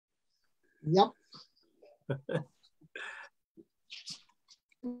Yep.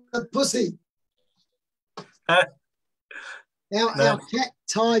 A pussy. Our cat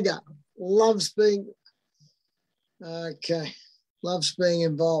Tiger loves being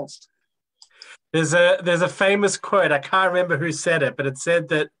involved. There's a famous quote. I can't remember who said it, but it said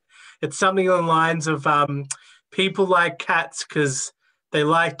that it's something along the lines of people like cats because they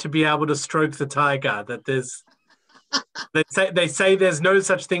like to be able to stroke the tiger. That they say there's no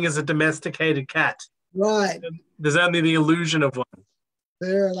such thing as a domesticated cat. Right. There's only the illusion of one.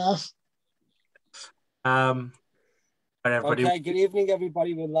 Fair enough. Okay, good evening,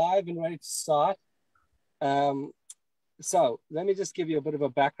 everybody. We're live and ready to start. So let me just give you a bit of a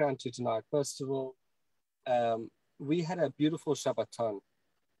background to tonight. First of all, we had a beautiful Shabbaton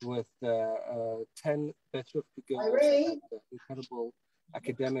with 10 Bethlehem girls that had incredible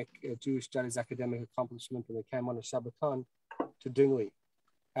academic, Jewish studies academic accomplishment, and they came on a Shabbaton to Dingley.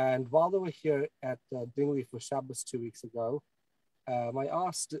 And while they were here at Dingley for Shabbos 2 weeks ago, I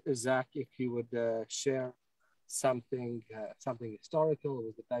asked Zach if he would share something historical. It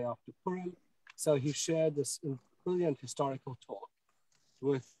was the day after Purim. So he shared this brilliant historical talk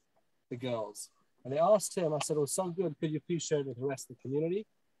with the girls. And I asked him, I said, it was so good, could you please share it with the rest of the community?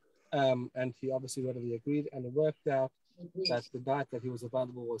 And he obviously readily agreed, and it worked out that the night that he was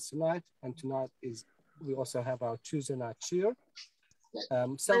available was tonight, and tonight we also have our Tuesday night cheer.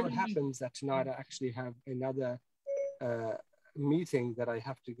 So it happens that tonight I actually have another meeting that I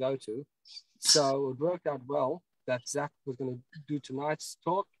have to go to. So it worked out well that Zach was going to do tonight's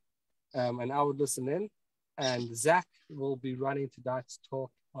talk, and I would listen in, and Zach will be running tonight's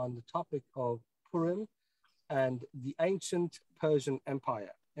talk on the topic of Purim and the ancient Persian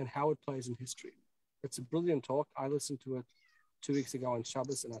Empire and how it plays in history. It's a brilliant talk. I listened to it 2 weeks ago on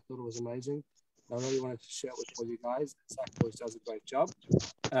Shabbos, and I thought it was amazing. I really wanted to share it with all you guys. Zach always does a great job,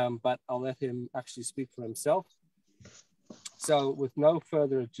 but I'll let him actually speak for himself. So with no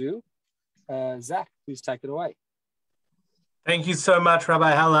further ado, Zach, please take it away. Thank you so much,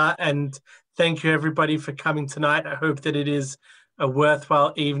 Rabbi Halla, and thank you everybody for coming tonight. I hope that it is a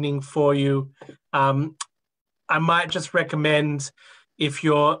worthwhile evening for you. I might just recommend, if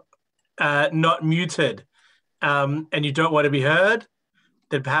you're not muted and you don't want to be heard,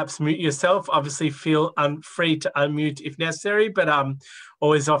 then perhaps mute yourself. Obviously feel free to unmute if necessary, but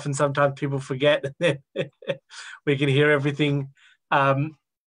sometimes people forget. We can hear everything.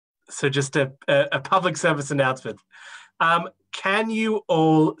 So just a public service announcement. Can you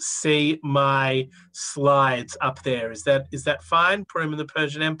all see my slides up there? Is that fine? Purim in the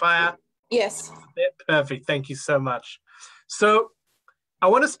Persian Empire? Yes. Perfect. Thank you so much. So I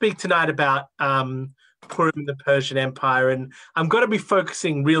want to speak tonight about Purim in the Persian Empire, and I'm going to be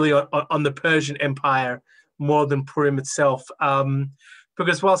focusing really on the Persian Empire more than Purim itself,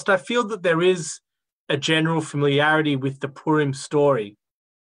 because whilst I feel that there is a general familiarity with the Purim story,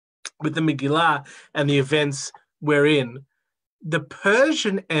 with the Megillah and the events we're in, the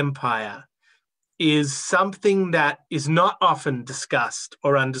Persian Empire is something that is not often discussed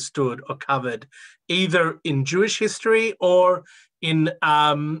or understood or covered, either in Jewish history or in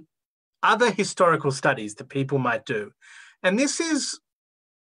other historical studies that people might do. And this is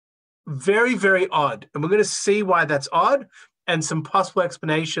very, very odd. And we're going to see why that's odd and some possible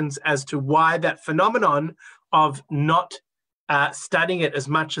explanations as to why that phenomenon of not studying it as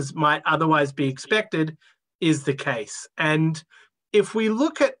much as might otherwise be expected is the case. And if we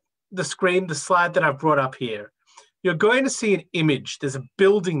look at the screen, the slide that I've brought up here, you're going to see an image. There's a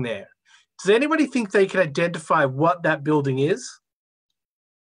building there. Does anybody think they can identify what that building is?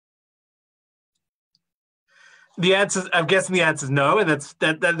 The answer, I'm guessing the answer is no, and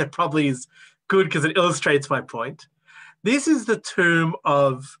that probably is good because it illustrates my point. This is the tomb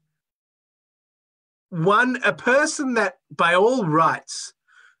of a person that by all rights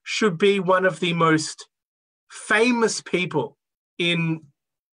should be one of the most famous people in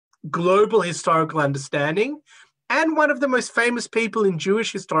global historical understanding and one of the most famous people in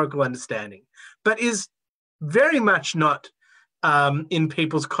Jewish historical understanding, but is very much not in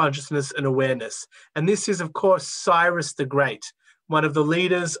people's consciousness and awareness. And this is, of course, Cyrus the Great, one of the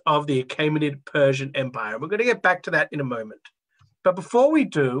leaders of the Achaemenid Persian Empire. We're going to get back to that in a moment. But before we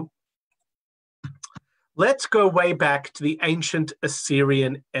do, let's go way back to the ancient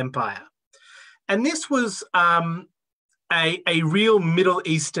Assyrian Empire. And this was a real Middle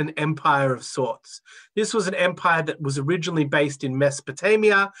Eastern empire of sorts. This was an empire that was originally based in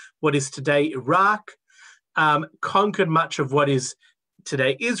Mesopotamia, what is today Iraq, conquered much of what is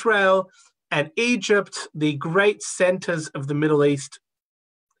today Israel and Egypt, the great centers of the Middle East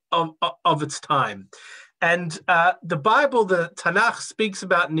of its time. And the Bible, the Tanakh, speaks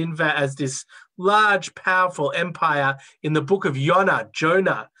about Nineveh as this large, powerful empire. In the book of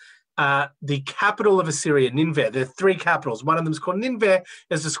Jonah, the capital of Assyria, Nineveh. There are three capitals. One of them is called Nineveh,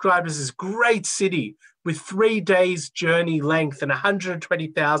 is described as this great city with 3 days' journey length and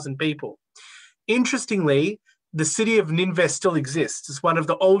 120,000 people. Interestingly, the city of Nineveh still exists. It's one of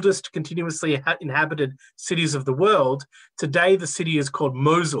the oldest continuously inhabited cities of the world. Today, the city is called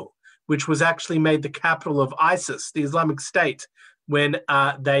Mosul, which was actually made the capital of ISIS, the Islamic State, when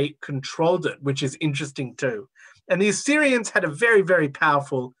they controlled it, which is interesting too. And the Assyrians had a very, very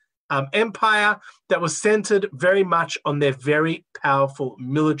powerful empire that was centered very much on their very powerful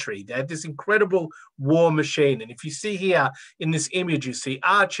military. They had this incredible war machine. And if you see here in this image, you see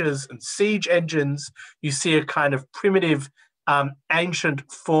archers and siege engines. You see a kind of primitive,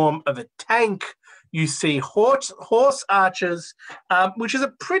 ancient form of a tank. You see horse archers, which is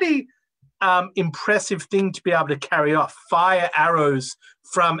a pretty impressive thing to be able to carry off, fire arrows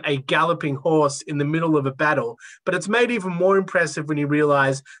from a galloping horse in the middle of a battle. But it's made even more impressive when you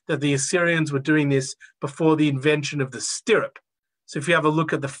realize that the Assyrians were doing this before the invention of the stirrup. So if you have a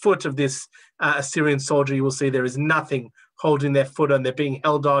look at the foot of this Assyrian soldier, you will see there is nothing holding their foot on. They're being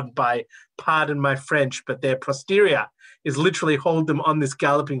held on by, pardon my French, but their posterior is literally hold them on this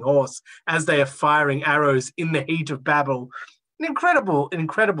galloping horse as they are firing arrows in the heat of battle. An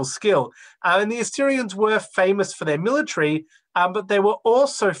incredible skill. And the Assyrians were famous for their military, but they were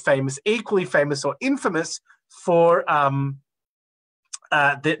also famous, equally famous or infamous for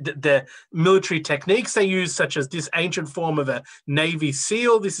the military techniques they use, such as this ancient form of a Navy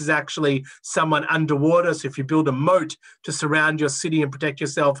SEAL. This is actually someone underwater. So if you build a moat to surround your city and protect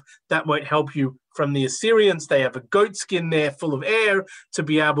yourself, that won't help you from the Assyrians. They have a goat skin there full of air to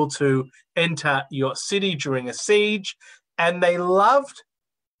be able to enter your city during a siege. And they loved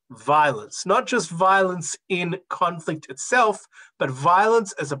violence, not just violence in conflict itself, but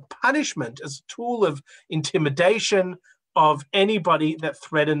violence as a punishment, as a tool of intimidation of anybody that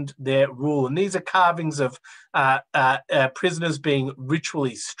threatened their rule. And these are carvings of prisoners being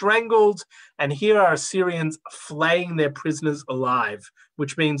ritually strangled. And here are Assyrians flaying their prisoners alive,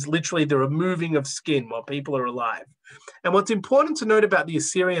 which means literally the removing of skin while people are alive. And what's important to note about the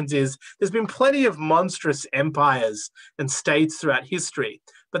Assyrians is there's been plenty of monstrous empires and states throughout history,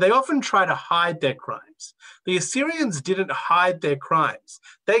 but they often try to hide their crimes. The Assyrians didn't hide their crimes.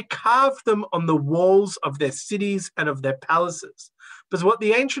 They carved them on the walls of their cities and of their palaces. But what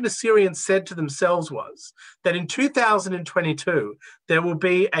the ancient Assyrians said to themselves was that in 2022, there will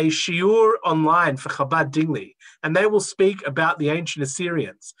be a shiur online for Chabad Dingli, and they will speak about the ancient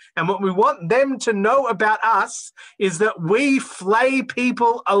Assyrians. And what we want them to know about us is that we flay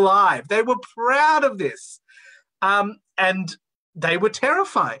people alive. They were proud of this. And they were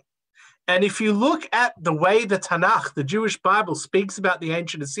terrifying. And if you look at the way the Tanakh, the Jewish Bible, speaks about the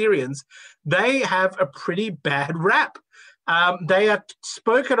ancient Assyrians, they have a pretty bad rap. They are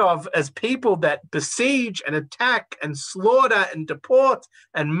spoken of as people that besiege and attack and slaughter and deport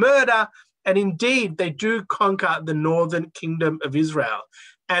and murder. And indeed, they do conquer the northern kingdom of Israel.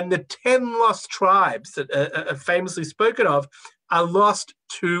 And the 10 lost tribes that are famously spoken of are lost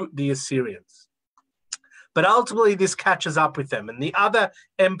to the Assyrians. But ultimately, this catches up with them. And the other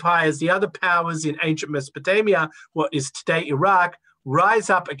empires, the other powers in ancient Mesopotamia, what is today Iraq, rise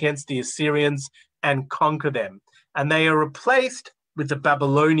up against the Assyrians and conquer them. And they are replaced with the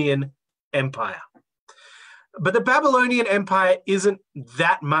Babylonian Empire. But the Babylonian Empire isn't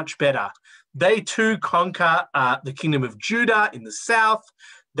that much better. They too conquer the kingdom of Judah in the south.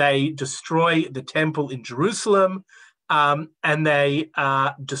 They destroy the temple in Jerusalem, and they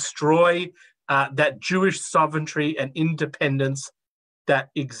destroy that Jewish sovereignty and independence that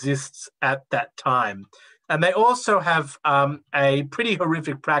exists at that time. And they also have a pretty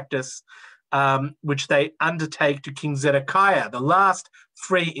horrific practice which they undertake to King Zedekiah, the last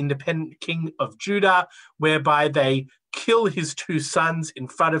free independent king of Judah, whereby they kill his 2 sons in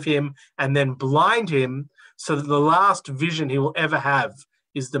front of him and then blind him so that the last vision he will ever have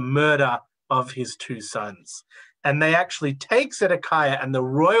is the murder of his 2 sons. And they actually take Zedekiah and the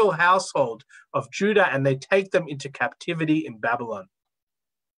royal household of Judah and they take them into captivity in Babylon.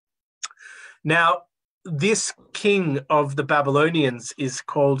 Now, this king of the Babylonians is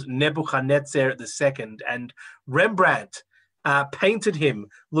called Nebuchadnezzar II, and Rembrandt painted him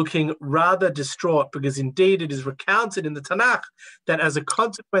looking rather distraught, because indeed it is recounted in the Tanakh that as a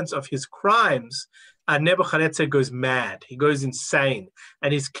consequence of his crimes, Nebuchadnezzar goes mad, he goes insane,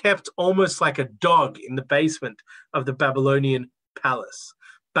 and he's kept almost like a dog in the basement of the Babylonian palace.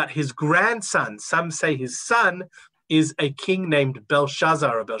 But his grandson, some say his son, is a king named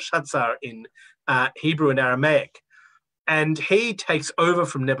Belshazzar or Belshazzar in Hebrew and Aramaic. And he takes over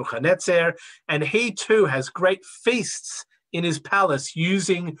from Nebuchadnezzar, and he too has great feasts in his palace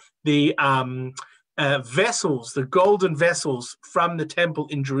using the vessels, the golden vessels from the temple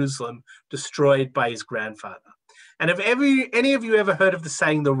in Jerusalem destroyed by his grandfather. And have any of you ever heard of the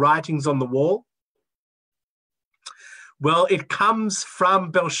saying, the writings on the wall? Well, it comes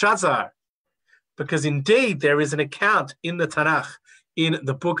from Belshazzar, because indeed there is an account in the Tanakh, in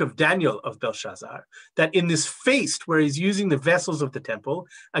the book of Daniel of Belshazzar, that in this feast where he's using the vessels of the temple,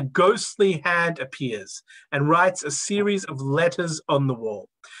 a ghostly hand appears and writes a series of letters on the wall.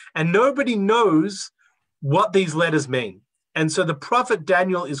 And nobody knows what these letters mean. And so the prophet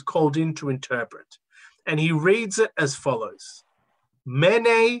Daniel is called in to interpret. And he reads it as follows: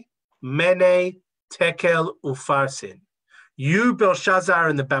 Mene, Mene, Tekel, Upharsin. You, Belshazzar,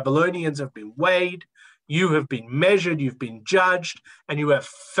 and the Babylonians have been weighed, you have been measured, you've been judged, and you have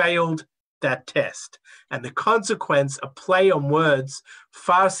failed that test. And the consequence, a play on words,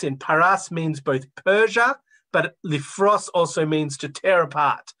 Farsin, Paras means both Persia, but Lifros also means to tear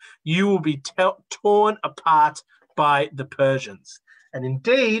apart. You will be torn apart by the Persians. And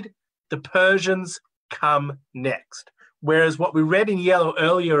indeed, the Persians come next. Whereas what we read in yellow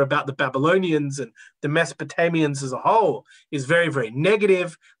earlier about the Babylonians and the Mesopotamians as a whole is very, very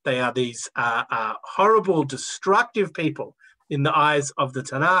negative. They are these horrible, destructive people in the eyes of the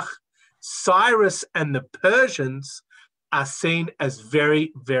Tanakh. Cyrus and the Persians are seen as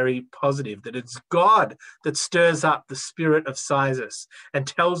very, very positive, that it's God that stirs up the spirit of Cyrus and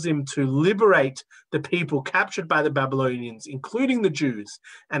tells him to liberate the people captured by the Babylonians, including the Jews,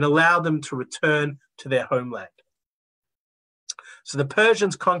 and allow them to return to their homeland. So the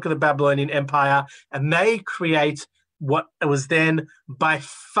Persians conquer the Babylonian Empire, and they create what was then by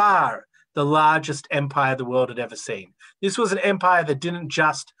far the largest empire the world had ever seen. This was an empire that didn't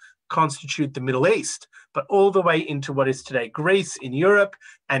just constitute the Middle East, but all the way into what is today Greece in Europe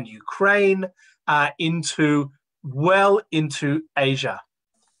and Ukraine, into Asia.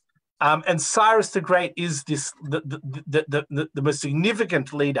 And Cyrus the Great is the most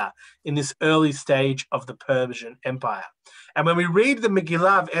significant leader in this early stage of the Persian Empire. And when we read the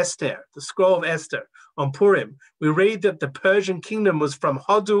Megillah of Esther, the scroll of Esther on Purim, we read that the Persian kingdom was from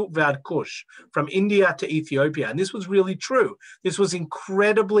Hodu Vad Kush, from India to Ethiopia. And this was really true. This was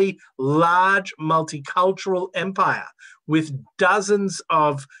incredibly large, multicultural empire with dozens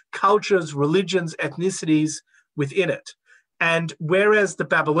of cultures, religions, ethnicities within it. And whereas the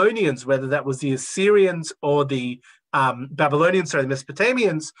Babylonians, whether that was the Assyrians or the the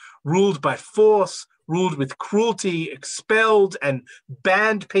Mesopotamians, ruled by force, ruled with cruelty, expelled and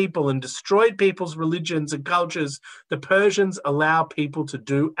banned people and destroyed people's religions and cultures, the Persians allow people to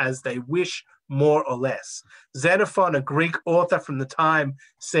do as they wish, more or less. Xenophon, a Greek author from the time,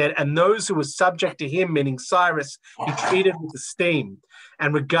 said, and those who were subject to him, meaning Cyrus, he treated with esteem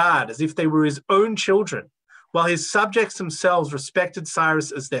and regard as if they were his own children, while his subjects themselves respected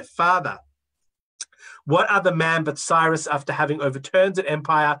Cyrus as their father. What other man but Cyrus, after having overturned an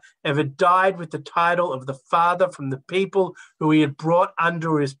empire, ever died with the title of the father from the people who he had brought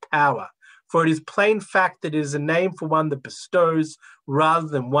under his power? For it is plain fact that it is a name for one that bestows rather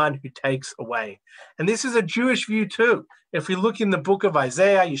than one who takes away. And this is a Jewish view too. If we look in the book of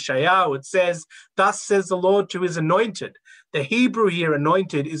Isaiah, Yeshayahu, it says, thus says the Lord to his anointed. The Hebrew here,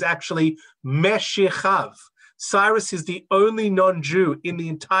 anointed, is actually Meshichav. Cyrus is the only non-Jew in the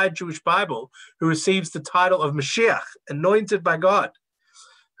entire Jewish Bible who receives the title of Mashiach, anointed by God,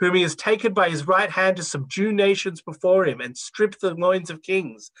 whom he has taken by his right hand to subdue nations before him and strip the loins of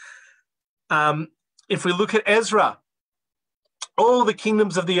kings. If we look at Ezra, all the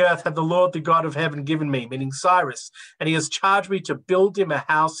kingdoms of the earth have the Lord, the God of heaven, given me, meaning Cyrus, and he has charged me to build him a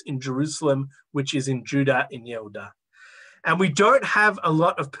house in Jerusalem, which is in Judah, in Yehudah. And we don't have a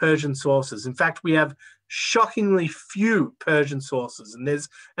lot of Persian sources. In fact, we have shockingly few Persian sources. And there's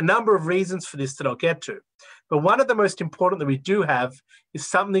a number of reasons for this that I'll get to. But one of the most important that we do have is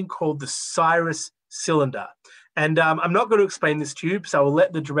something called the Cyrus cylinder. And I'm not going to explain this to you, so I will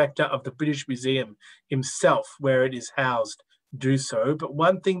let the director of the British Museum himself, where it is housed, do so. But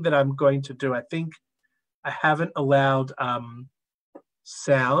one thing that I'm going to do, I think I haven't allowed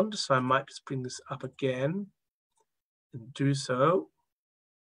sound, so I might just bring this up again and do so.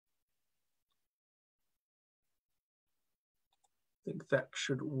 I think that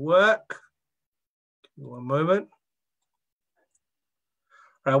should work. Give me one moment.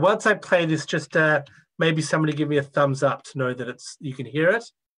 All right, once I play this, just maybe somebody give me a thumbs up to know that you can hear it.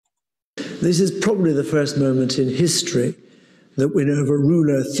 This is probably the first moment in history that we know of a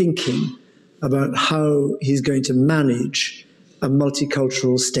ruler thinking about how he's going to manage a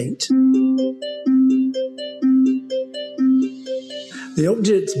multicultural state. The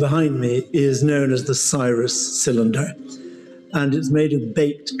object behind me is known as the Cyrus cylinder, and it's made of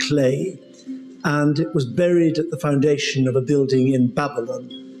baked clay, and it was buried at the foundation of a building in Babylon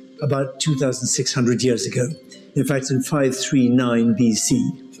about 2,600 years ago, in fact in 539 BC.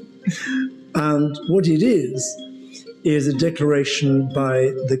 And what it is a declaration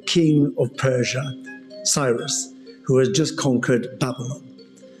by the king of Persia, Cyrus, who has just conquered Babylon.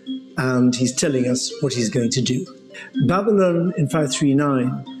 And he's telling us what he's going to do. Babylon in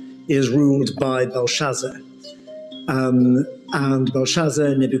 539 is ruled by Belshazzar. And Belshazzar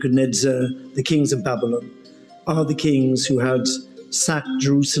and Nebuchadnezzar, the kings of Babylon, are the kings who had sacked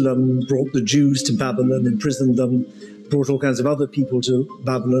Jerusalem, brought the Jews to Babylon, imprisoned them, brought all kinds of other people to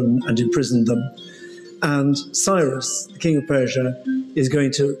Babylon and imprisoned them. And Cyrus, the king of Persia, is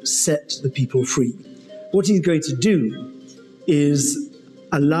going to set the people free. What he's going to do is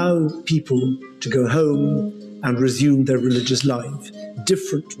allow people to go home and resume their religious life.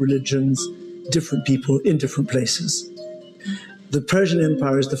 Different religions, different people in different places. The Persian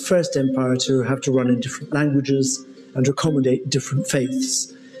Empire is the first empire to have to run in different languages and to accommodate different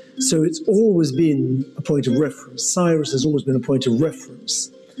faiths. So it's always been a point of reference. Cyrus has always been a point of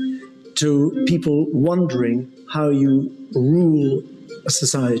reference to people wondering how you rule a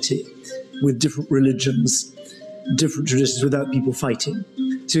society with different religions, different traditions, without people fighting.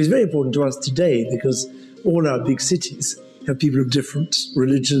 So it's very important to us today because all our big cities have people of different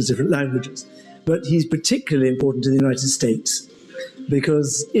religions, different languages. But he's particularly important in the United States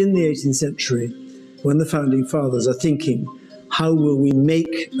because in the 18th century, when the founding fathers are thinking, how will we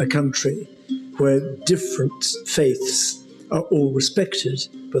make a country where different faiths are all respected,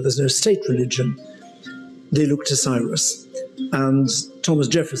 but there's no state religion, they look to Cyrus. And Thomas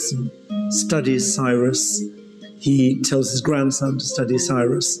Jefferson studies Cyrus. He tells his grandson to study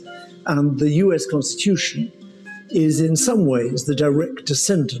Cyrus. And the US Constitution is in some ways the direct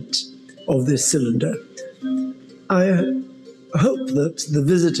descendant of this cylinder. I hope that the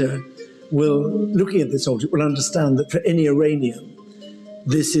visitor will, looking at this object, will understand that for any Iranian,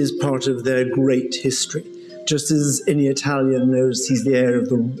 this is part of their great history. Just as any Italian knows he's the heir of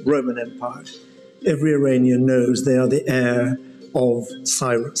the Roman Empire, every Iranian knows they are the heir of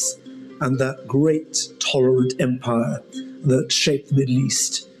Cyrus and that great tolerant empire that shaped the Middle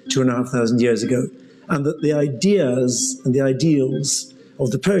East 2,500 years ago, and that the ideas and the ideals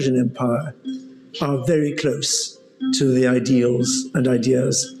of the Persian Empire are very close to the ideals and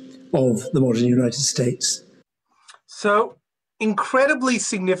ideas of the modern United States. So incredibly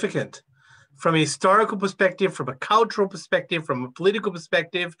significant from a historical perspective, from a cultural perspective, from a political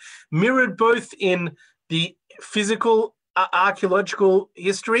perspective, mirrored both in the physical archaeological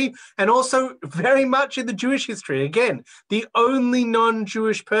history and also very much in the Jewish history. Again, the only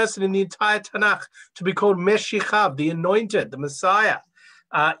non-Jewish person in the entire Tanakh to be called Meshichav, the anointed, the Messiah,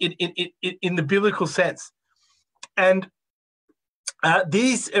 in the biblical sense. And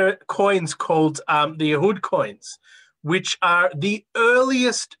these are coins called the Yehud coins, which are the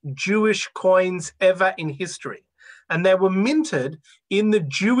earliest Jewish coins ever in history. And they were minted in the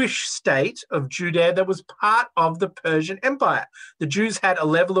Jewish state of Judea that was part of the Persian Empire. The Jews had a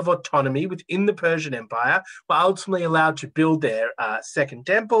level of autonomy within the Persian Empire, were ultimately allowed to build their second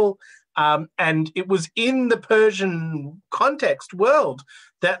temple. And it was in the Persian context world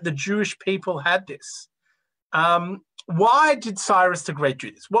that the Jewish people had this. Why did Cyrus the Great do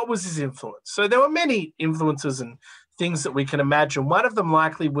this? What was his influence? So there were many influences and things that we can imagine. One of them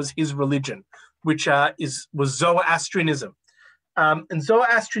likely was his religion, which was Zoroastrianism. And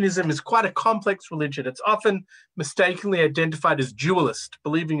Zoroastrianism is quite a complex religion. It's often mistakenly identified as dualist,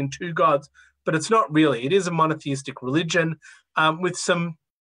 believing in two gods, but it's not really. It is a monotheistic religion with some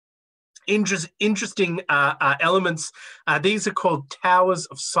interesting elements. These are called towers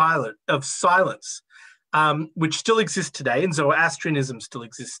of silence, which still exist today, and Zoroastrianism still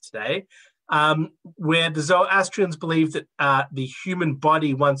exists today, where the Zoroastrians believe that the human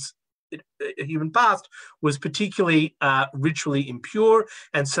body once a human past was particularly ritually impure,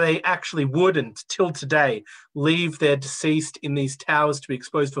 and so they actually would, and till today, leave their deceased in these towers to be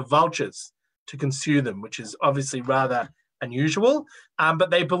exposed for vultures to consume them, which is obviously rather unusual.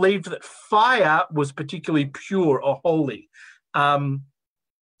 But they believed that fire was particularly pure or holy.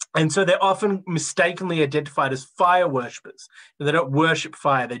 And so they're often mistakenly identified as fire worshippers. They don't worship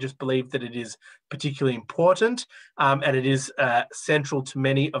fire. They just believe that it is particularly important and it is central to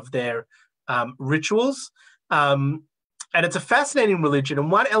many of their rituals. And it's a fascinating religion. And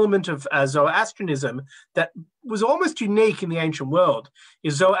one element of Zoroastrianism that was almost unique in the ancient world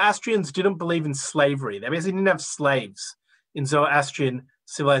is Zoroastrians didn't believe in slavery. They basically didn't have slaves in Zoroastrian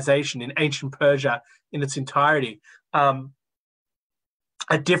civilization in ancient Persia in its entirety.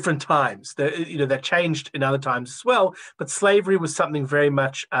 At different times, that changed in other times as well, but slavery was something very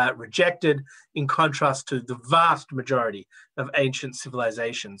much rejected in contrast to the vast majority of ancient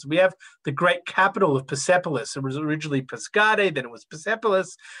civilizations. We have the great capital of Persepolis. It was originally Pescade, then it was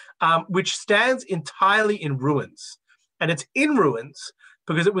Persepolis, which stands entirely in ruins. And it's in ruins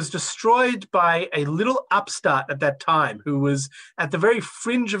because it was destroyed by a little upstart at that time who was at the very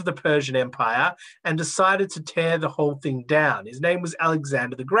fringe of the Persian Empire and decided to tear the whole thing down. His name was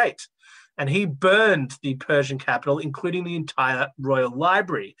Alexander the Great, and he burned the Persian capital, including the entire royal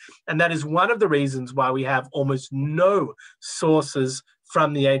library. And that is one of the reasons why we have almost no sources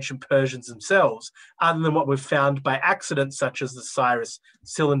from the ancient Persians themselves, other than what we've found by accident, such as the Cyrus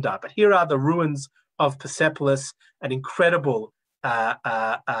cylinder. But here are the ruins of Persepolis, an incredible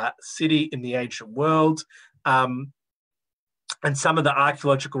city in the ancient world, and some of the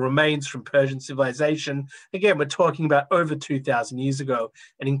archaeological remains from Persian civilization. Again, we're talking about over 2,000 years ago,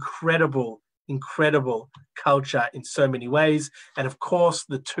 an incredible culture in so many ways. And of course,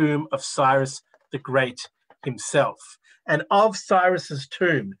 the tomb of Cyrus the Great himself. And of Cyrus's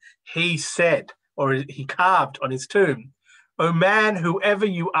tomb, he said, or he carved on his tomb, "O man, whoever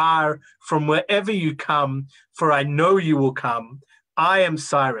you are, from wherever you come, for I know you will come, I am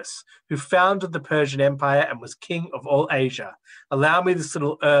Cyrus, who founded the Persian Empire and was king of all Asia. Allow me this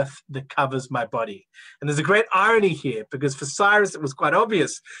little earth that covers my body." And there's a great irony here, because for Cyrus, it was quite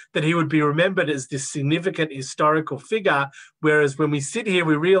obvious that he would be remembered as this significant historical figure, whereas when we sit here,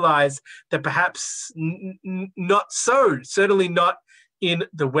 we realize that perhaps not so, certainly not in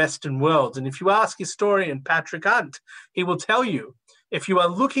the Western world. And if you ask historian Patrick Hunt, he will tell you, if you are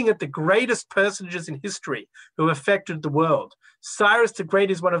looking at the greatest personages in history who affected the world, Cyrus the Great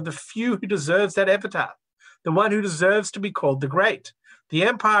is one of the few who deserves that epitaph, the one who deserves to be called the Great. The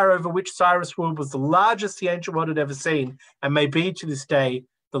empire over which Cyrus ruled was the largest the ancient world had ever seen, and may be to this day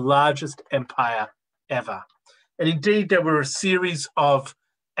the largest empire ever. And indeed, there were a series of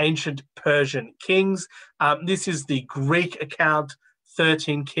ancient Persian kings. This is the Greek account,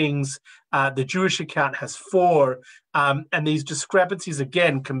 13 kings. The Jewish account has 4. And these discrepancies,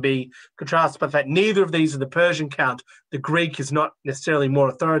 again, can be contrasted by the fact neither of these are the Persian count. The Greek is not necessarily more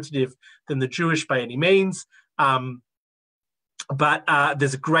authoritative than the Jewish by any means. But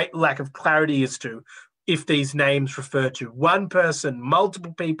there's a great lack of clarity as to if these names refer to one person,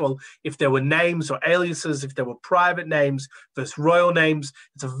 multiple people, if there were names or aliases, if there were private names versus royal names.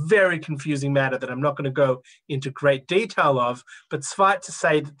 It's a very confusing matter that I'm not going to go into great detail of, but suffice to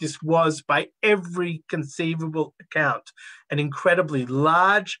say that this was, by every conceivable account, an incredibly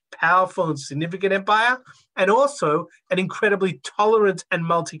large, powerful, and significant empire, and also an incredibly tolerant and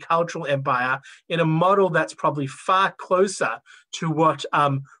multicultural empire in a model that's probably far closer to what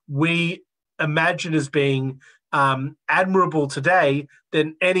we imagine as being admirable today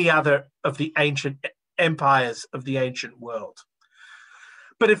than any other of the ancient empires of the ancient world.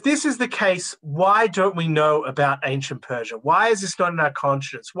 But if this is the case, why don't we know about ancient Persia? Why is this not in our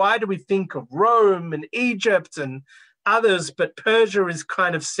consciousness? Why do we think of Rome and Egypt and others, but Persia is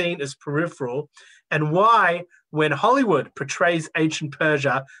kind of seen as peripheral? And why, when Hollywood portrays ancient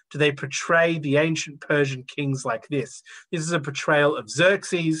Persia, do they portray the ancient Persian kings like this? This is a portrayal of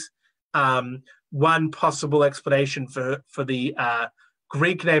Xerxes. One possible explanation for the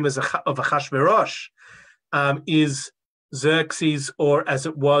Greek name of Achashverosh is Xerxes, or as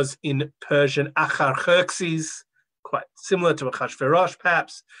it was in Persian, Acharxerxes, quite similar to Achashverosh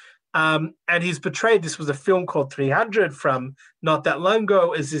perhaps. And he's portrayed, this was a film called 300 from not that long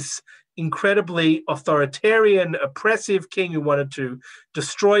ago, as this incredibly authoritarian, oppressive king who wanted to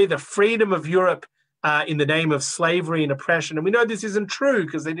destroy the freedom of Europe in the name of slavery and oppression. And we know this isn't true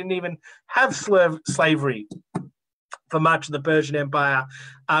because they didn't even have slavery for much of the Persian Empire.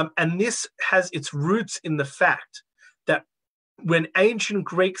 And this has its roots in the fact that when ancient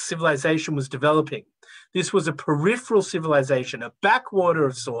Greek civilization was developing, this was a peripheral civilization, a backwater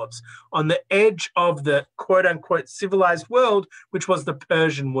of sorts, on the edge of the quote-unquote civilized world, which was the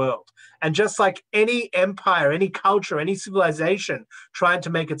Persian world. And just like any empire, any culture, any civilization trying to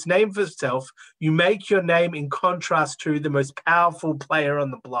make its name for itself, you make your name in contrast to the most powerful player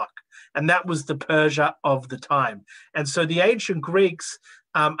on the block. And that was the Persia of the time. And so the ancient Greeks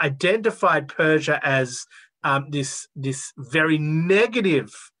identified Persia as this very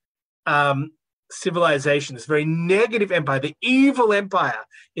negative civilization, this very negative empire, the evil empire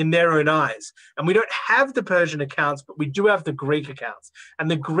in their own eyes. And we don't have the Persian accounts, but we do have the Greek accounts.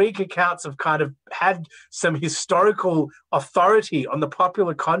 And the Greek accounts have kind of had some historical authority on the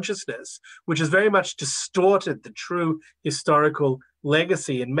popular consciousness, which has very much distorted the true historical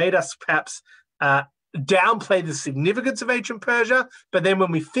legacy and made us perhaps downplay the significance of ancient Persia. But then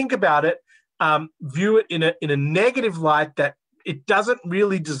when we think about it, view it in a negative light that it doesn't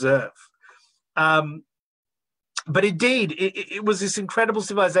really deserve. But indeed, it was this incredible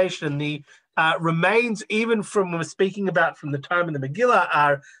civilization. The remains, even from when we're speaking about from the time of the Megillah,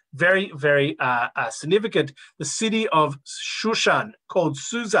 are very, very significant. The city of Shushan, called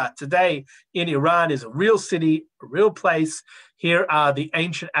Susa today in Iran, is a real city, a real place. Here are the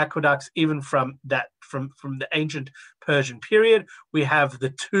ancient aqueducts, even from the ancient Persian period. We have the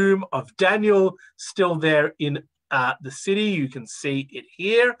tomb of Daniel still there in the city. You can see it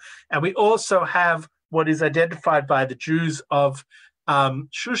here. And we also have what is identified by the Jews of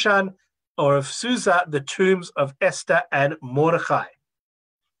Shushan or of Susa, the tombs of Esther and Mordechai.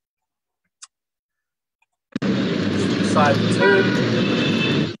 Inside the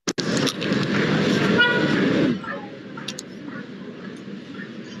tomb.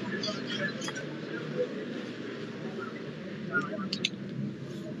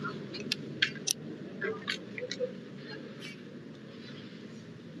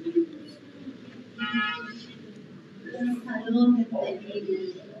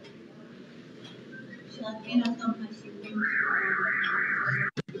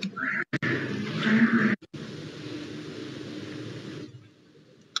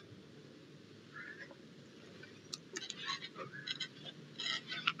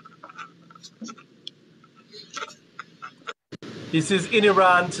 This is in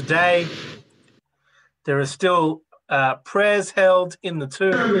Iran today. There are still prayers held in the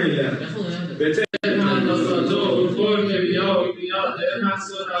tomb.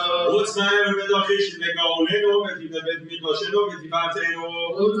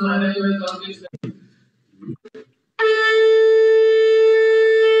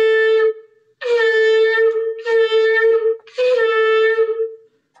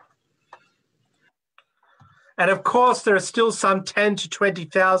 And of course, there are still some 10 to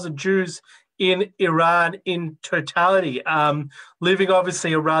 20,000 Jews in Iran in totality, living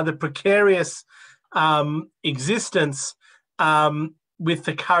obviously a rather precarious existence with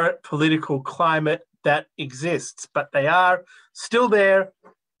the current political climate that exists. But they are still there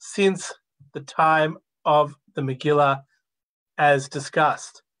since the time of the Megillah, as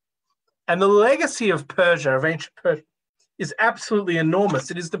discussed. And the legacy of Persia, of ancient Persia, is absolutely enormous.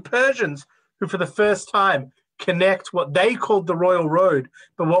 It is the Persians who, for the first time, connect what they called the Royal Road,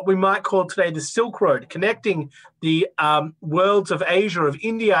 but what we might call today the Silk Road, connecting the worlds of Asia, of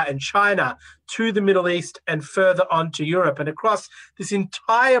India and China to the Middle East and further on to Europe. And across this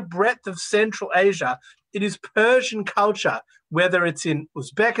entire breadth of Central Asia, it is Persian culture, whether it's in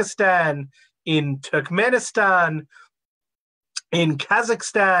Uzbekistan, in Turkmenistan, in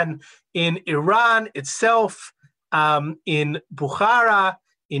Kazakhstan, in Iran itself, in Bukhara,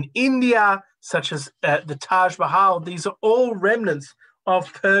 in India, such as the Taj Mahal. These are all remnants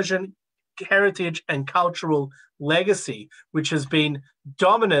of Persian heritage and cultural legacy, which has been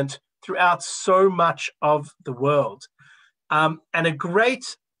dominant throughout so much of the world. And a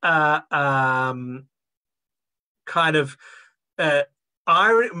great kind of I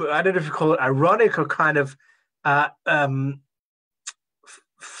don't know if you call it ironic or kind of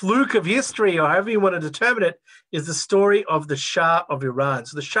fluke of history, or however you want to determine it, is the story of the Shah of Iran.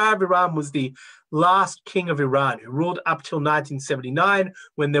 So the Shah of Iran was the last king of Iran who ruled up till 1979,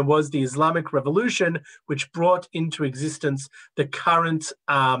 when there was the Islamic Revolution, which brought into existence the current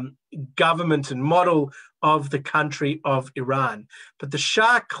government and model of the country of Iran. But the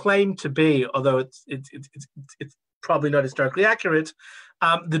Shah claimed to be, although it's probably not historically accurate,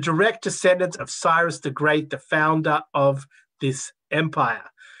 the direct descendant of Cyrus the Great, the founder of this empire.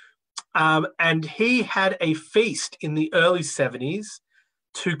 And he had a feast in the early 70s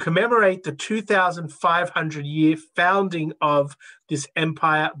to commemorate the 2,500-year founding of this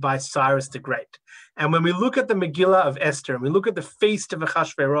empire by Cyrus the Great. And when we look at the Megillah of Esther and we look at the feast of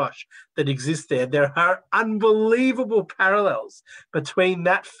Achashverosh that exists there, there are unbelievable parallels between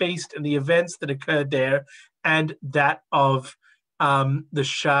that feast and the events that occurred there and that of the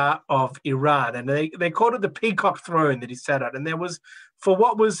Shah of Iran. And they called it the peacock throne that he sat on. And there was, for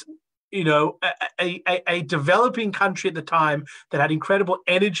what was, you know, a developing country at the time that had incredible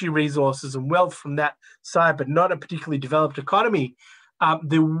energy resources and wealth from that side, but not a particularly developed economy,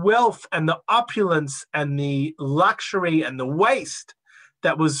 the wealth and the opulence and the luxury and the waste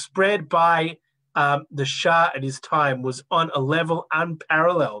that was spread by the Shah at his time was on a level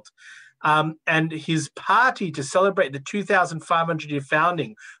unparalleled. And his party to celebrate the 2,500-year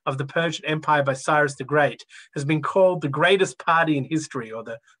founding of the Persian Empire by Cyrus the Great has been called the greatest party in history, or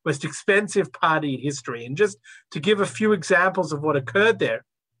the most expensive party in history. And just to give a few examples of what occurred there,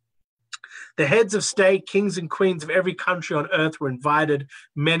 the heads of state, kings and queens of every country on earth were invited.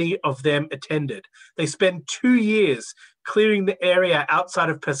 Many of them attended. They spent 2 years clearing the area outside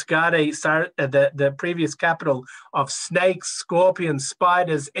of Pescade, the previous capital, of snakes, scorpions,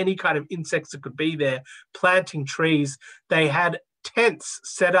 spiders, any kind of insects that could be there, planting trees. They had tents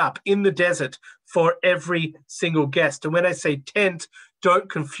set up in the desert for every single guest. And when I say tent, don't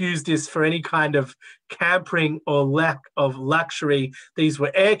confuse this for any kind of camping or lack of luxury. These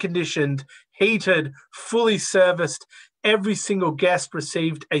were air-conditioned, heated, fully serviced. Every single guest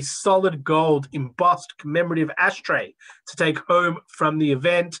received a solid gold embossed commemorative ashtray to take home from the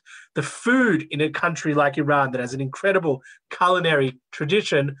event. The food in a country like Iran that has an incredible culinary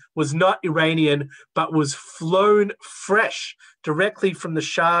tradition was not Iranian, but was flown fresh directly from the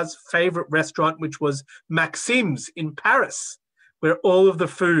Shah's favorite restaurant, which was Maxim's in Paris, where all of the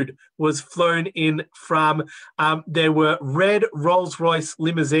food was flown in from. There were red Rolls-Royce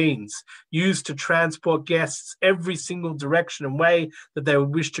limousines used to transport guests every single direction and way that they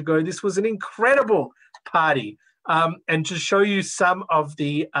would wish to go. This was an incredible party. And to show you some of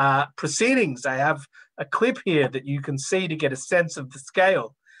the proceedings, I have a clip here that you can see to get a sense of the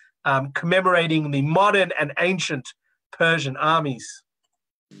scale, commemorating the modern and ancient Persian armies.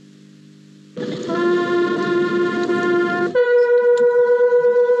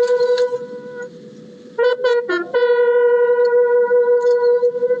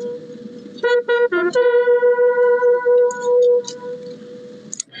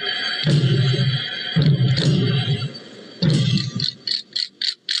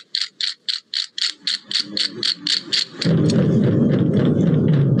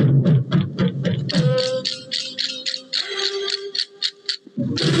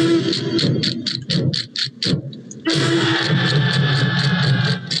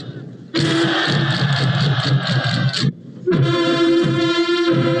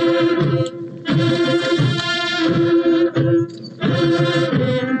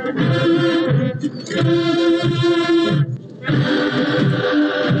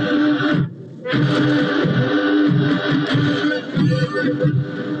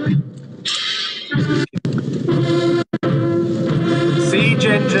 Siege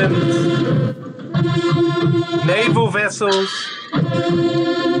engines, naval vessels,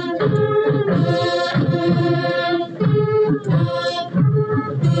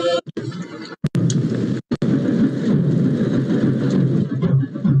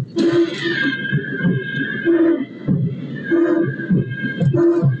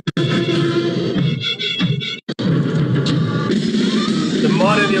 the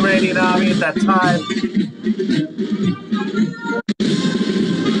modern Iranian army at that time.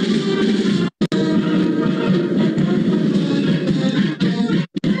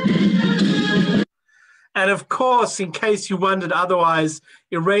 And of course, in case you wondered otherwise,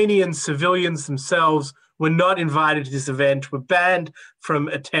 Iranian civilians themselves were not invited to this event, were banned from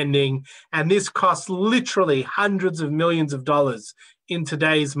attending, and this cost literally hundreds of millions of dollars in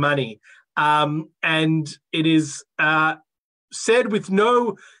today's money. And it is said with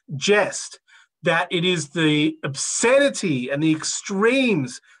no jest that it is the obscenity and the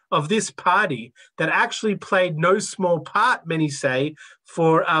extremes of this party that actually played no small part, many say,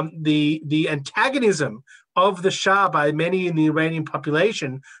 for the antagonism of the Shah by many in the Iranian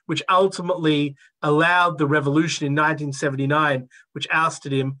population, which ultimately allowed the revolution in 1979, which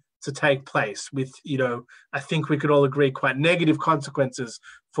ousted him, to take place with, I think we could all agree, quite negative consequences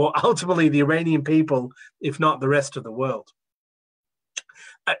for ultimately the Iranian people, if not the rest of the world.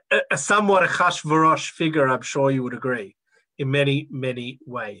 A somewhat Achashverosh figure, I'm sure you would agree, in many, many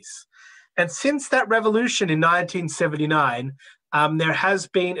ways. And since that revolution in 1979, there has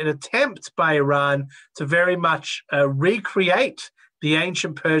been an attempt by Iran to very much recreate the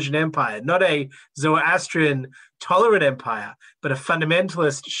ancient Persian Empire, not a Zoroastrian tolerant empire, but a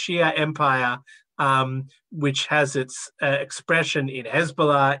fundamentalist Shia empire, which has its expression in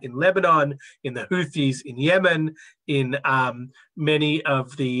Hezbollah, in Lebanon, in the Houthis, in Yemen, in many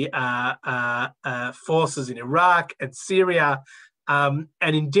of the forces in Iraq and Syria. And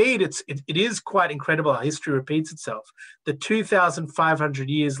indeed, it is quite incredible how history repeats itself. That 2,500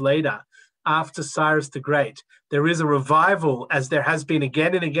 years later, after Cyrus the Great, there is a revival, as there has been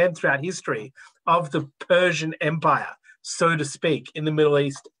again and again throughout history, of the Persian Empire, so to speak, in the Middle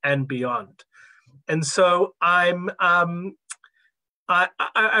East and beyond. And so I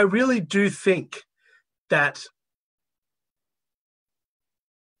really do think that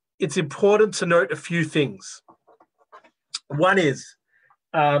it's important to note a few things. One is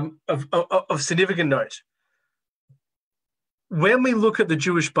of significant note. When we look at the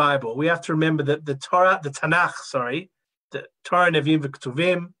Jewish Bible, we have to remember that the Torah, the Torah, Nevi'im,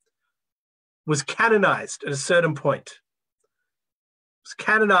 V'Ktuvim, was canonized at a certain point. It was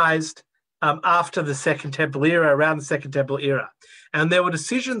canonized after the Second Temple era, around the Second Temple era. And there were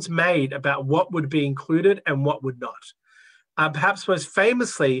decisions made about what would be included and what would not. Perhaps most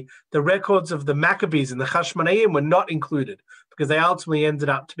famously, the records of the Maccabees and the Hashmonaim were not included because they ultimately ended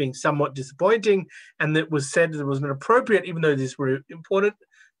up being somewhat disappointing, and it was said that it was not appropriate, even though these were important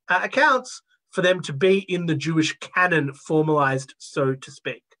accounts, for them to be in the Jewish canon, formalized, so to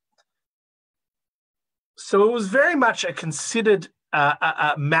speak. So it was very much a considered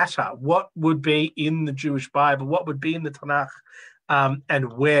matter, what would be in the Jewish Bible, what would be in the Tanakh,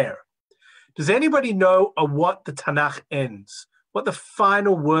 and where. Does anybody know what the Tanakh ends, what the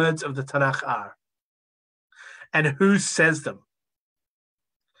final words of the Tanakh are, and who says them?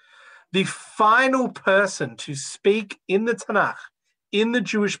 The final person to speak in the Tanakh, in the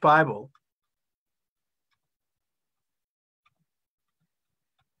Jewish Bible,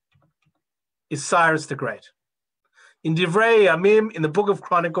 is Cyrus the Great. In Divrei Yamim, in the Book of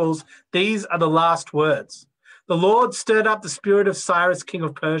Chronicles, these are the last words. The Lord stirred up the spirit of Cyrus, king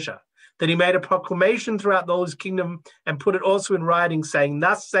of Persia, that he made a proclamation throughout all his kingdom and put it also in writing, saying,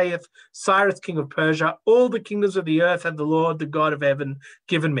 Thus saith Cyrus, king of Persia, all the kingdoms of the earth hath the Lord, the God of heaven,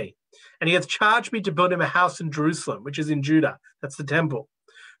 given me. And he hath charged me to build him a house in Jerusalem, which is in Judah. That's the temple.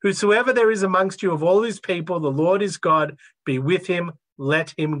 Whosoever there is amongst you of all his people, the Lord is God, be with him,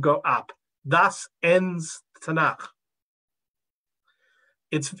 let him go up. Thus ends the Tanakh.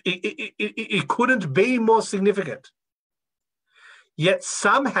 It couldn't be more significant. Yet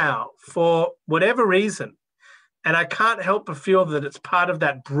somehow, for whatever reason, and I can't help but feel that it's part of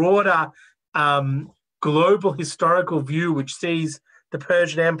that broader global historical view which sees the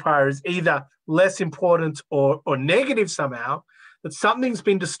Persian Empire as either less important or negative somehow, that something's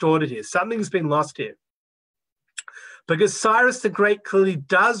been distorted here, something's been lost here. Because Cyrus the Great clearly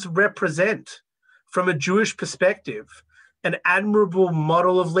does represent, from a Jewish perspective, an admirable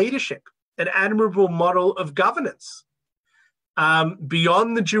model of leadership, an admirable model of governance.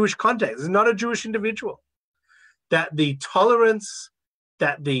 Beyond the Jewish context. He's not a Jewish individual. That the tolerance,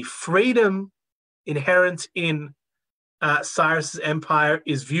 that the freedom inherent in Cyrus's empire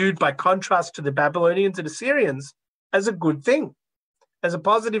is viewed by contrast to the Babylonians and Assyrians as a good thing, as a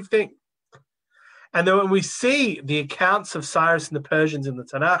positive thing. And then when we see the accounts of Cyrus and the Persians in the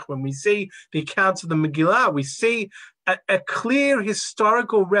Tanakh, when we see the accounts of the Megillah, we see a clear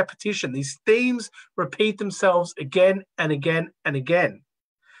historical repetition. These themes repeat themselves again and again and again.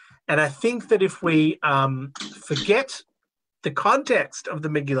 And I think that if we forget the context of the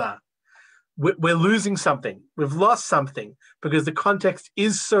Megillah, we're losing something. We've lost something because the context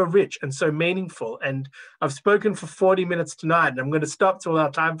is so rich and so meaningful. And I've spoken for 40 minutes tonight, and I'm going to stop to allow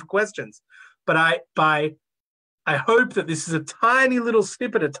time for questions. But I hope that this is a tiny little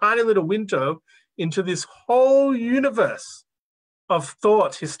snippet, a tiny little window into this whole universe of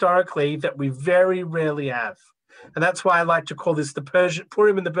thought historically that we very rarely have. And that's why I like to call this the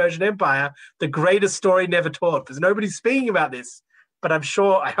Purim in the Persian Empire, the greatest story never told, because nobody's speaking about this. But I'm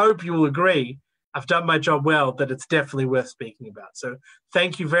sure, I hope you will agree, I've done my job well, that it's definitely worth speaking about. So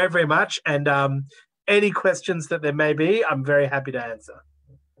thank you very, very much. And any questions that there may be, I'm very happy to answer,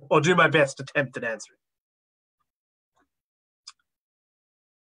 or do my best attempt at answering.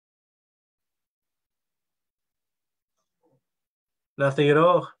 Nothing at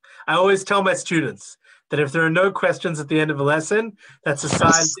all. I always tell my students that if there are no questions at the end of a lesson, that's a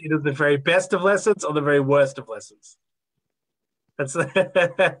sign either the very best of lessons or the very worst of lessons. That's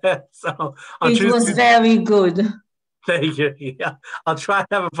so it was very good. Thank you. Yeah, I'll try and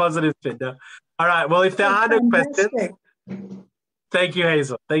have a positive spin. No. All right. Well, if there are no questions, thank you,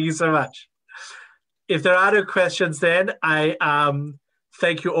 Hazel. Thank you so much. If there are no questions, then I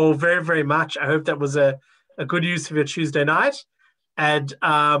thank you all very, very much. I hope that was a good use of your Tuesday night. And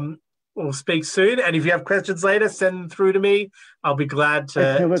we'll speak soon. And if you have questions later, send them through to me. I'll be glad to.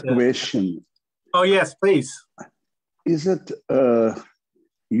 I have a question. Oh, yes, please. Is it,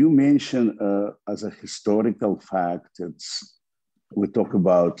 you mentioned as a historical fact, we talk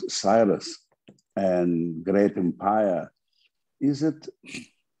about Cyrus and great empire. Is it,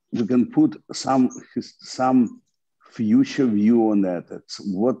 we can put some future view on that?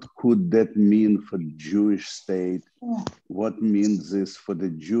 What could that mean for Jewish state? What means this for the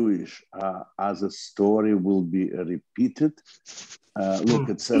Jewish as a story will be repeated? Look,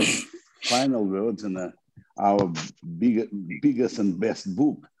 it says final words in our biggest and best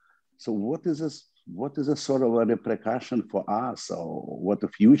book. So what is this? What is a sort of a repercussion for us, or what a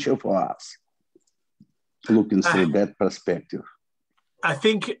future for us? Looking through that perspective, I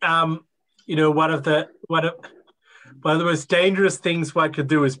think one of the most dangerous things one could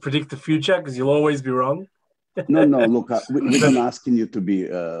do is predict the future, because you'll always be wrong. No, look, we're not asking you to be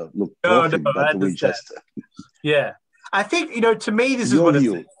prophet, but we just yeah. I think to me this your is what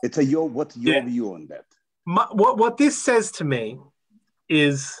view. It's your view on that. What this says to me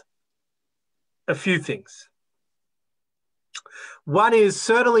is a few things. One is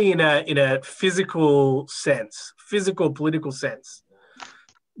certainly in a physical political sense.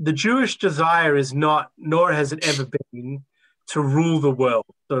 The Jewish desire is not, nor has it ever been, to rule the world,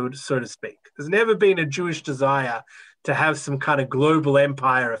 so to speak. There's never been a Jewish desire to have some kind of global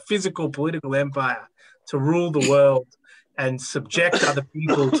empire, a physical political empire, to rule the world and subject other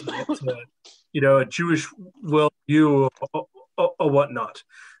people to a Jewish worldview or whatnot.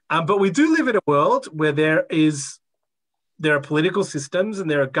 But we do live in a world where there are political systems and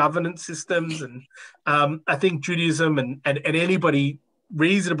there are governance systems, and I think Judaism and anybody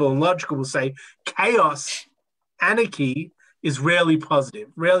reasonable and logical will say chaos, anarchy is rarely positive,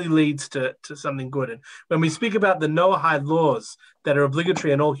 rarely leads to something good. And when we speak about the Noahide laws that are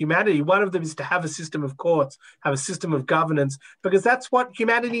obligatory in all humanity, one of them is to have a system of courts, have a system of governance, because that's what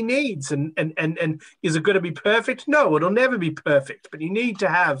humanity needs. And is it going to be perfect? No, it'll never be perfect. But you need to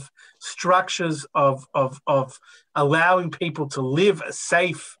have structures of allowing people to live a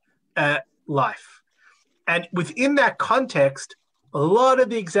safe life. And within that context, a lot of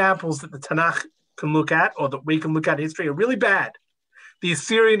the examples that the Tanakh can look at, or that we can look at history, are really bad. The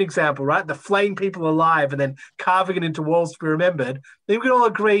Assyrian example, right? The flaying people alive and then carving it into walls to be remembered. I think we can all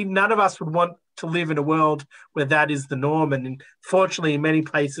agree none of us would want to live in a world where that is the norm. And unfortunately, in many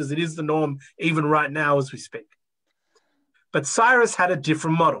places, it is the norm even right now as we speak. But Cyrus had a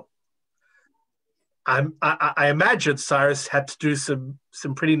different model. I imagine Cyrus had to do some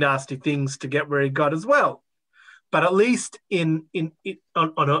pretty nasty things to get where he got as well. But at least on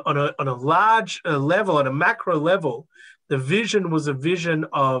a large level, on a macro level, the vision was a vision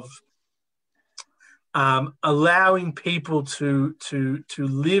of allowing people to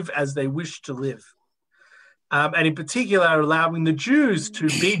live as they wish to live, and in particular, allowing the Jews to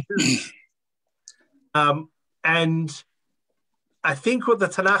be Jews. And I think what the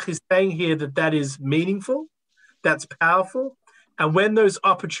Tanakh is saying here, that is meaningful, that's powerful. And when those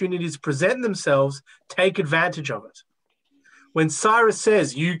opportunities present themselves, take advantage of it. When Cyrus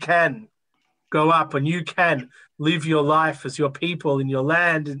says you can go up and you can live your life as your people in your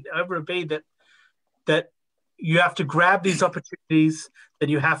land, and over it be that you have to grab these opportunities, that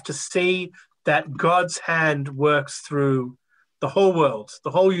you have to see that God's hand works through the whole world,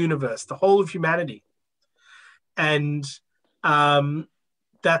 the whole universe, the whole of humanity. And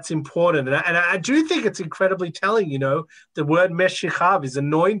that's important. And I do think it's incredibly telling, the word Meshichav is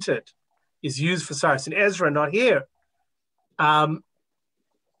anointed, is used for Cyrus. In Ezra, not here. That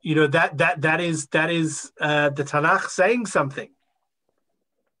is the Tanakh saying something.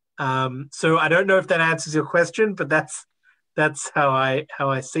 So I don't know if that answers your question, but that's how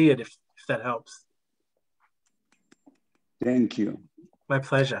I see it, if that helps. Thank you. My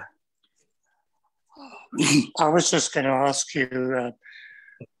pleasure. I was just going to ask you,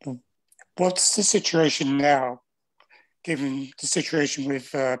 what's the situation now, given the situation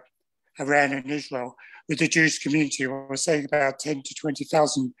with Iran and Israel, with the Jewish community? I was saying about 10 to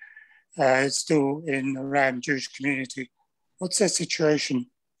 20,000 still in Iran, Jewish community. What's their situation?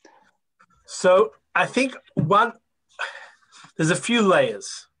 So I think there's a few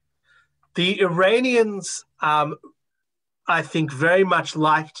layers. The Iranians, I think, very much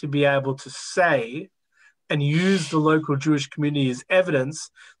like to be able to say and use the local Jewish community as evidence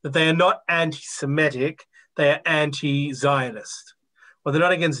that they are not anti-Semitic, they are anti-Zionist. Well, they're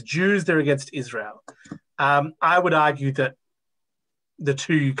not against Jews, they're against Israel. I would argue that the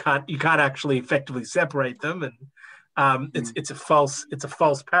two, you can't actually effectively separate them, and it's a false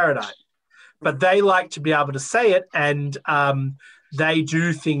paradigm. But they like to be able to say it, and they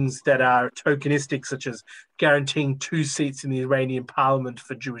do things that are tokenistic, such as guaranteeing 2 seats in the Iranian parliament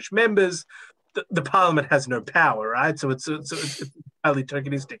for Jewish members. The parliament has no power, right? So it's highly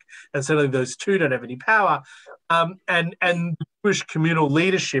tokenistic, and certainly those two don't have any power. And the Jewish communal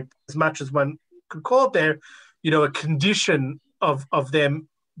leadership, as much as one could call it there, a condition of them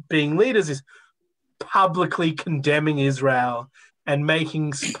being leaders is publicly condemning Israel and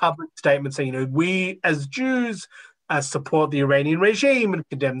making public statements saying, we as Jews support the Iranian regime and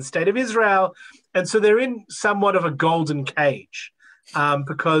condemn the state of Israel. And so they're in somewhat of a golden cage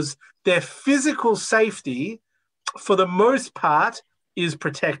because their physical safety, for the most part, is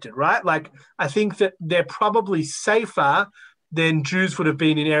protected, right? Like, I think that they're probably safer than Jews would have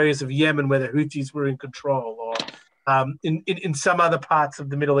been in areas of Yemen where the Houthis were in control, or in some other parts of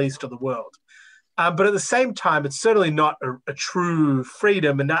the Middle East or the world. But at the same time, it's certainly not a true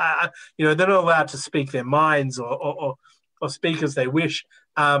freedom, and they're not allowed to speak their minds or speak as they wish.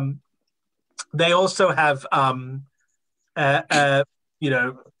 They also have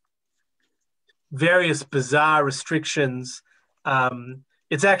various bizarre restrictions.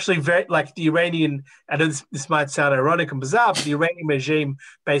 It's actually very like the Iranian. I know this might sound ironic and bizarre, but the Iranian regime,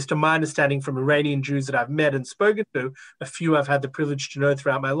 based on my understanding from Iranian Jews that I've met and spoken to, a few I've had the privilege to know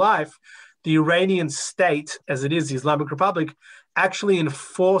throughout my life, the Iranian state, as it is, the Islamic Republic, actually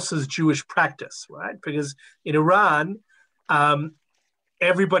enforces Jewish practice, right? Because in Iran,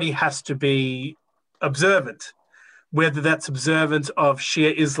 everybody has to be observant, whether that's observant of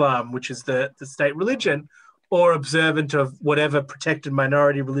Shia Islam, which is the state religion, or observant of whatever protected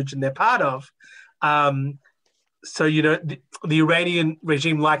minority religion they're part of. So, the Iranian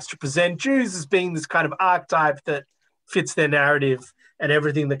regime likes to present Jews as being this kind of archetype that fits their narrative and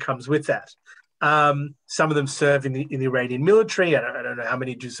everything that comes with that. Some of them serve in the Iranian military. I don't know how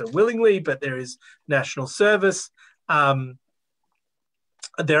many do so willingly, but there is national service.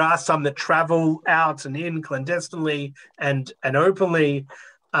 There are some that travel out and in clandestinely and openly.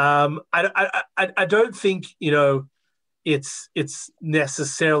 I don't think it's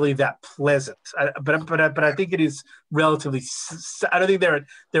necessarily that pleasant, but I think it is relatively. I don't think they're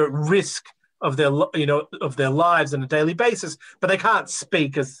at risk of their lives on a daily basis, but they can't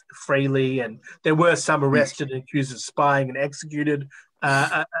speak as freely. And there were some arrested and accused of spying and executed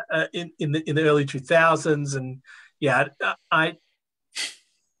in the early 2000s. And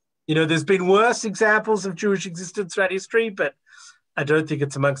there's been worse examples of Jewish existence throughout history, but I don't think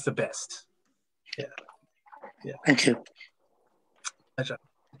it's amongst the best. Yeah. Thank you. Pleasure.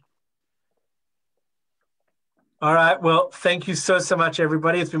 All right. Well, thank you so much,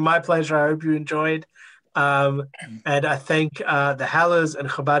 everybody. It's been my pleasure. I hope you enjoyed. And I thank the Hallers and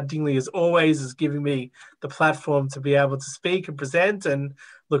Chabad Dingley, as always, is giving me the platform to be able to speak and present, and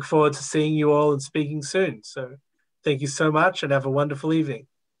look forward to seeing you all and speaking soon. So thank you so much and have a wonderful evening.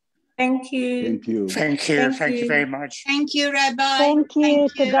 Thank you. Thank you. Thank you. Thank you very much. Thank you, Rabbi. Thank you. And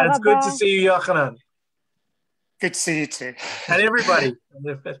it's good to see you, Yochanan. Good to see you too. And everybody.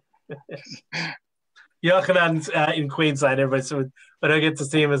 Yochanan's in Queensland, everybody, so I don't get to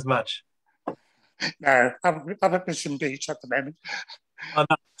see him as much. No, I'm at Persian Beach at the moment. Oh,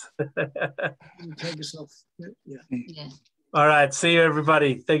 You take yourself. Yeah. Yeah. all right. See you,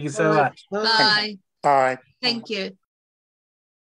 everybody. Thank you so much. Bye. Bye. Thank you.